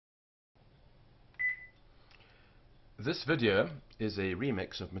This video is a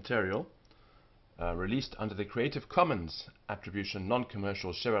remix of material released under the Creative Commons Attribution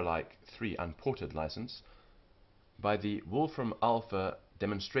Non-Commercial Share-alike 3 Unported license by the Wolfram Alpha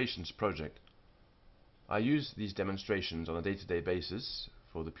Demonstrations project. I use these demonstrations on a day-to-day basis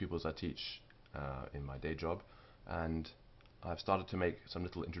for the pupils I teach in my day job, and I've started to make some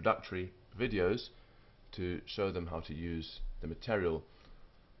little introductory videos to show them how to use the material,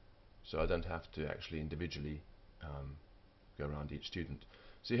 so I don't have to actually individually go around each student.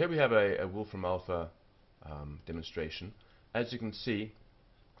 So here we have a Wolfram Alpha demonstration. As you can see,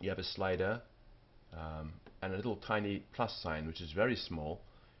 you have a slider and a little tiny plus sign, which is very small.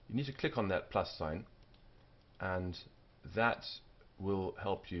 You need to click on that plus sign, and that will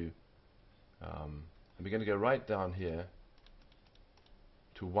help you. And we're going to go right down here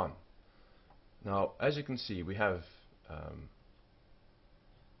to 1. Now, as you can see, we have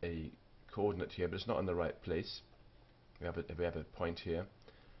a coordinate here, but it's not in the right place. We have a point here,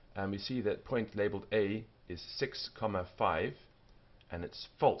 and we see that point labeled A is 6, 5, and it's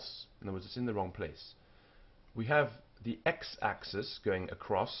false. In other words, it's in the wrong place. We have the x-axis going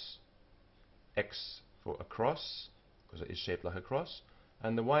across, x for across, because it is shaped like a cross,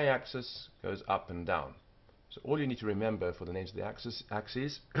 and the y-axis goes up and down. So all you need to remember for the names of the axes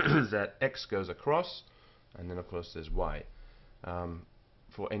is that x goes across, and then of course there's y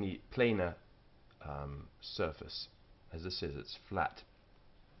for any planar surface. As this is, it's flat.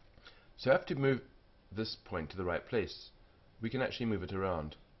 So I have to move this point to the right place. We can actually move it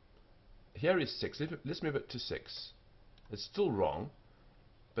around. Here is 6. Let's move it to 6. It's still wrong,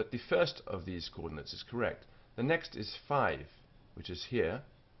 but the first of these coordinates is correct. The next is 5, which is here.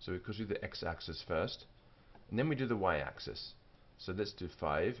 So we could do the x-axis first, and then we do the y-axis. So let's do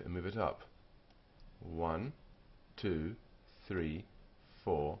 5 and move it up. 1, 2, 3,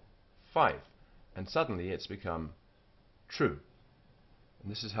 4, 5. And suddenly it's become true. And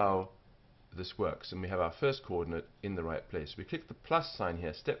this is how this works. And we have our first coordinate in the right place. We click the plus sign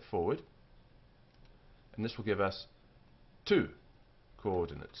here, step forward, and this will give us 2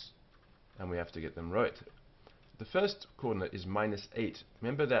 coordinates. And we have to get them right. The first coordinate is -8.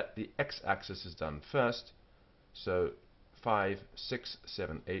 Remember that the x-axis is done first. So 5, 6,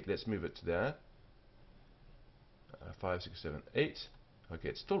 7, 8. Let's move it to there. 5, 6, 7, 8. Okay,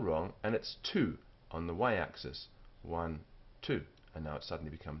 it's still wrong, and it's 2 on the y-axis. 1, 2, and now it's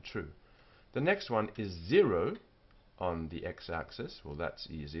suddenly become true. The next one is 0 on the x-axis. Well, that's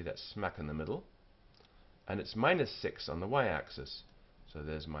easy. That's smack in the middle. And it's -6 on the y-axis. So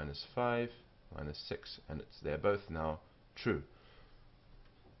there's -5, -6, and they're both now true.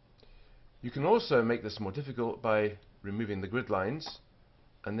 You can also make this more difficult by removing the grid lines,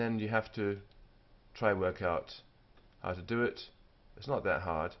 and then you have to try work out how to do it. It's not that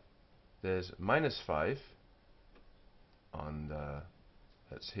hard. There's -5 on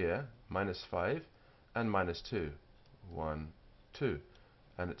that's here, -5 and -2, 1, 2,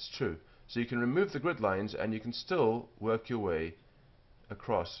 and it's true. So you can remove the grid lines, and you can still work your way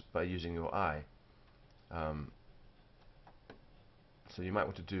across by using your eye. So you might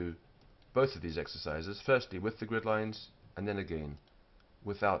want to do both of these exercises, firstly with the grid lines, and then again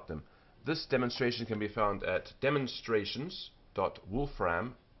without them. This demonstration can be found at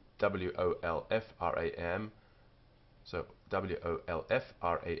demonstrations.wolfram, WOLFRAM, so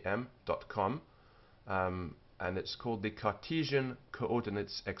WOLFRAM.com, and it's called the Cartesian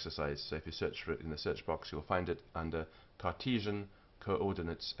Co-ordinates exercise. So if you search for it in the search box, you'll find it under Cartesian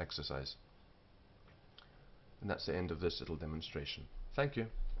Co-ordinates exercise. And that's the end of this little demonstration. Thank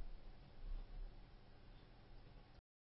you.